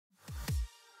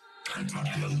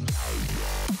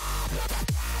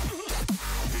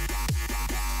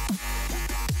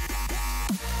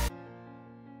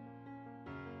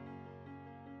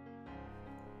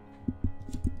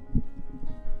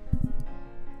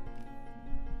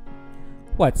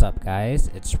What's up, guys?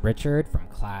 It's Richard from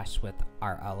Clash with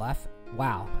RLF.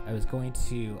 Wow, I was going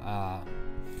to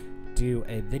do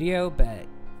a video, but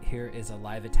here is a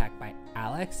live attack by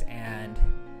Alex, and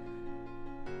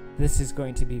this is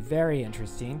going to be very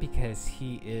interesting because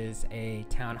he is a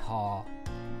Town Hall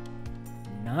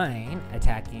 9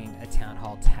 attacking a Town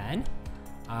Hall 10,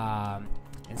 and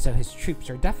so his troops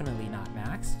are definitely not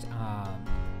maxed.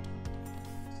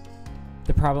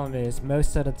 The problem is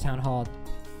most of the Town Hall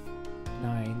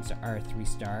 9s are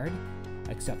 3-starred,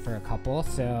 except for a couple,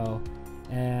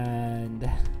 and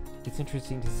it's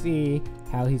interesting to see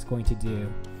how he's going to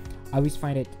do. I always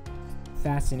find it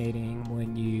fascinating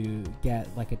when you get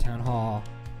like a Town Hall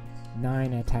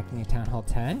 9 attacking a Town Hall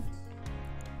 10.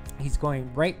 He's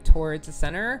going right towards the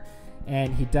center,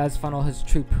 and he does funnel his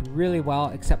troop really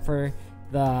well, except for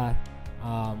the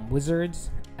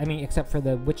except for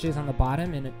the witches on the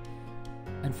bottom, and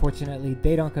unfortunately,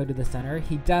 they don't go to the center.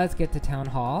 He does get to Town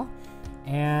Hall,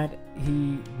 and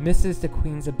he misses the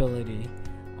Queen's ability,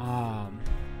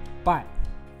 but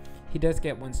he does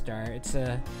get 1 star. It's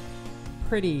a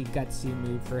pretty gutsy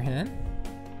move for him.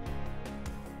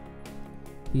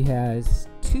 He has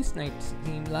 2 snipes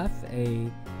team left, a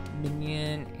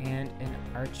minion and an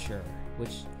archer,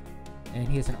 and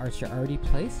he has an archer already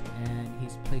placed, and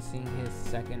he's placing his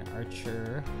second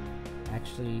archer.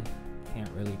 Actually, can't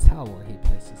really tell where he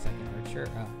placed the second archer.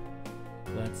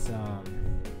 Let's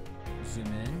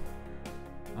zoom in.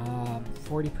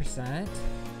 40%,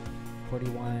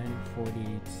 41,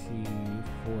 42,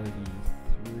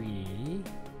 43.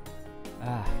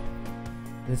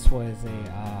 This was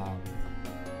a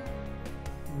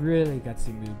really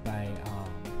gutsy move by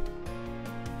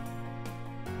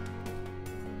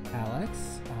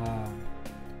Alex.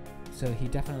 So he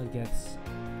definitely gets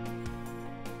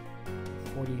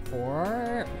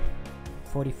 45%.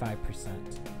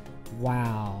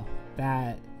 Wow.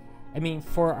 That, I mean,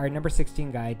 for our number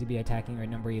 16 guy to be attacking our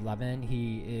number 11,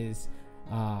 he is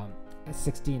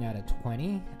 16 out of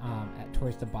 20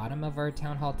 towards the bottom of our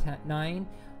Town Hall 9.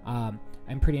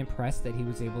 I'm pretty impressed that he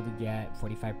was able to get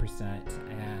 45%,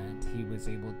 and he was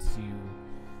able to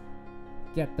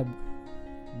get the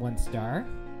 1 star.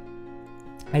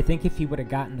 I think if he would have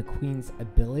gotten the Queen's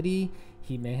ability,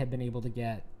 he may have been able to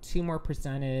get 2 more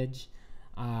percentage,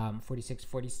 46,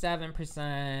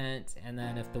 47%, and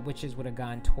then if the witches would have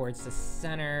gone towards the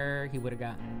center, he would have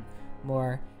gotten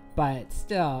more. But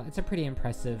still, it's a pretty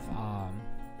impressive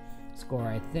score,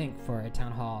 I think, for a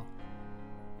Town Hall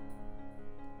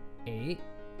 8.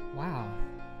 Wow.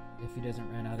 If he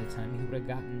doesn't run out of time, he would have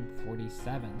gotten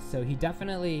 47. So he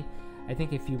definitely, I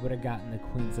think if he would have gotten the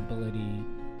Queen's ability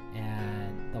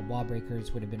and the wall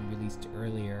breakers would have been released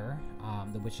earlier,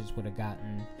 the witches would have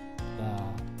gotten the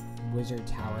wizard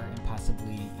tower and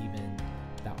possibly even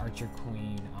the archer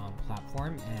queen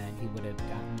platform, and he would have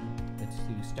gotten the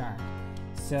 2 star.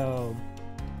 So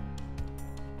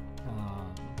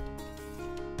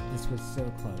this was so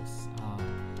close.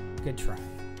 Good try.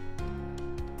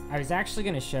 I was actually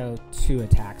going to show 2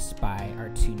 attacks by our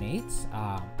 2 mates.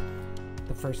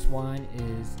 The first one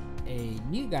is a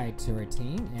new guy to our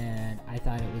team, and I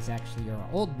thought it was actually our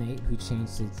old mate who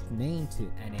changed his name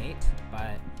to N8,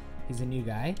 but he's a new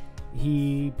guy.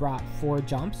 He brought 4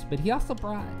 jumps, but he also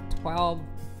brought 12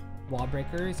 wall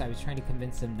breakers. I was trying to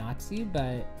convince him not to,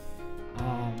 but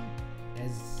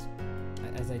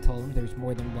as I told him, there's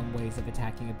more than 1 ways of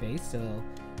attacking a base, so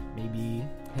maybe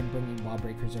him bringing wall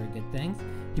breakers are a good thing.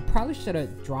 He probably should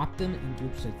have dropped them in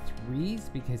groups of 3s,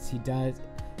 because he does,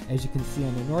 as you can see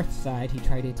on the north side, he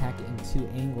tried to attack it in 2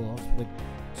 angles with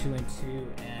 2 and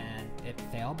 2, and it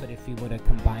failed. But if he would have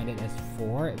combined it as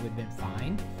 4, it would have been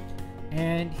fine.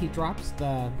 And he drops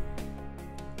the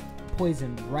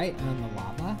poison right on the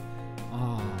lava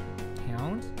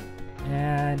hound,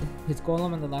 and his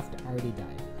golem on the left already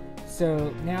died.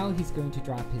 So now he's going to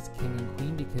drop his king and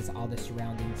queen, because all the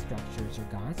surrounding structures are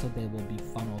gone, so they will be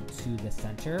funneled to the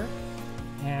center.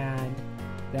 And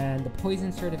then the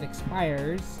poison sort of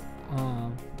expires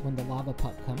when the lava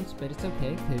puck comes, but it's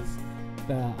okay because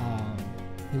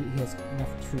he has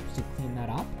enough troops to clean that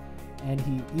up, and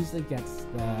he easily gets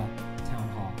the Town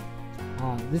Hall.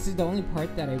 This is the only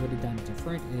part that I would have done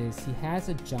different, is he has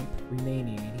a jump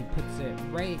remaining, and he puts it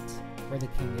right where the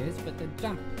king is, but the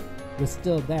jump was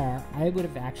still there. I would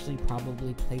have actually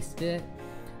probably placed it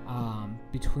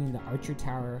between the archer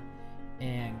tower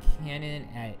and cannon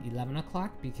at 11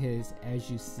 o'clock, because as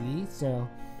you see, so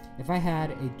If I had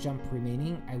a jump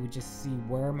remaining, I would just see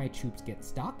where my troops get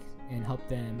stuck and help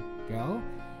them go.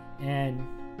 And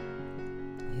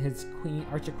his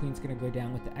archer queen's going to go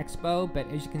down with the expo, but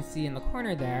as you can see in the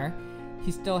corner there,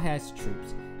 he still has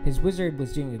troops. His wizard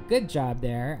was doing a good job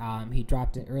there. He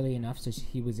dropped it early enough so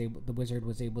the wizard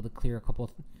was able to clear a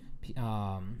couple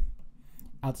of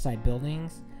outside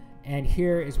buildings. And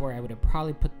here is where I would have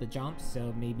probably put the jump,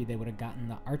 so maybe they would have gotten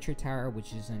the archer tower,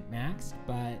 which isn't maxed,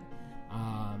 but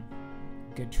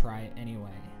good try anyway.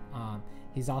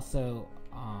 He's also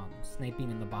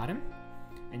sniping in the bottom.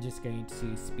 I'm just going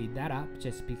to speed that up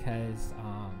just because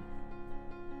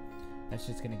that's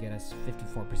just going to get us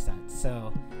 54%.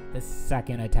 So the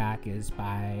second attack is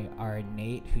by our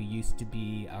Nate, who used to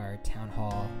be our Town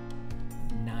Hall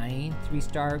 9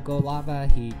 3-star Go Lava.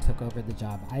 He took over the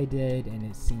job I did, and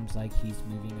it seems like he's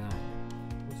moving on.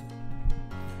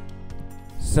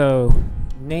 So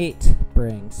Nate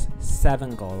brings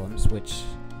 7 golems, which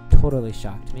totally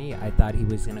shocked me. I thought he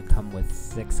was going to come with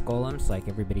 6 golems like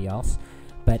everybody else,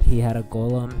 but he had a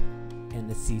golem in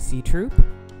the CC troop,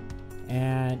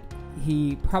 and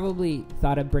he probably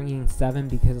thought of bringing 7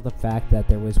 because of the fact that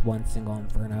there was one single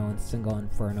inferno, and single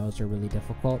infernos are really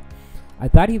difficult. I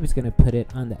thought he was going to put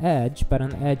it on the edge, but on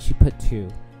the edge he put 2.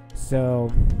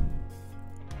 So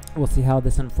we'll see how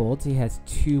this unfolds. He has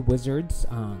 2 wizards,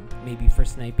 maybe for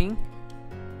sniping.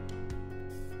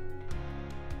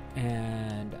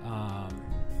 And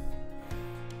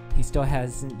he still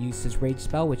hasn't used his rage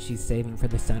spell, which he's saving for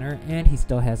the center, and he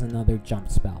still has another jump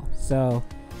spell. So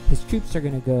his troops are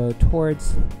going to go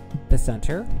towards the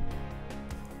center.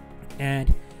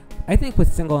 And I think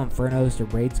with single infernos, the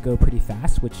raids go pretty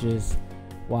fast, which is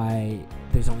why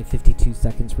there's only 52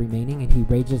 seconds remaining, and he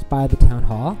rages by the town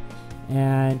hall,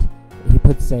 and he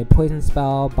puts a poison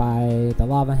spell by the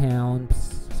lava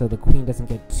hounds so the queen doesn't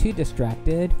get too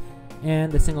distracted,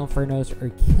 and the single infernos are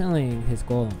killing his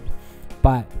golem.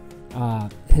 But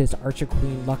his archer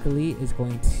queen luckily is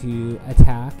going to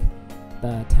attack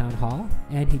the town hall,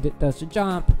 and he does the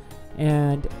jump,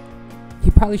 and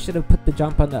he probably should have put the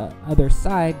jump on the other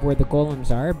side where the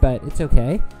golems are, but it's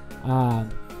okay.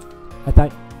 I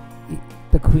thought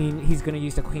he's going to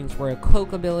use the Queen's Royal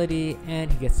Cloak ability,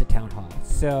 and he gets the Town Hall.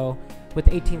 So with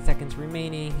 18 seconds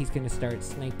remaining, he's going to start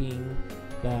sniping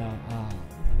the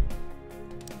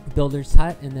Builder's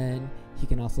Hut, and then he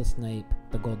can also snipe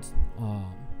the gold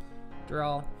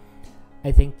drill.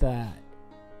 I think that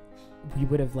we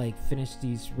would have finished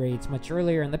these raids much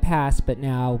earlier in the past, but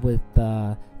now with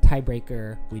the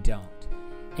tiebreaker, we don't.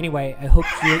 Anyway, I hope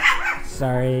you...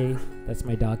 Sorry, that's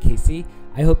my dog Casey.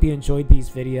 I hope you enjoyed these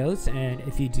videos, and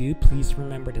if you do, please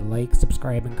remember to like,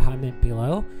 subscribe, and comment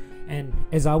below. And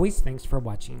as always, thanks for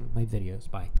watching my videos.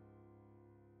 Bye.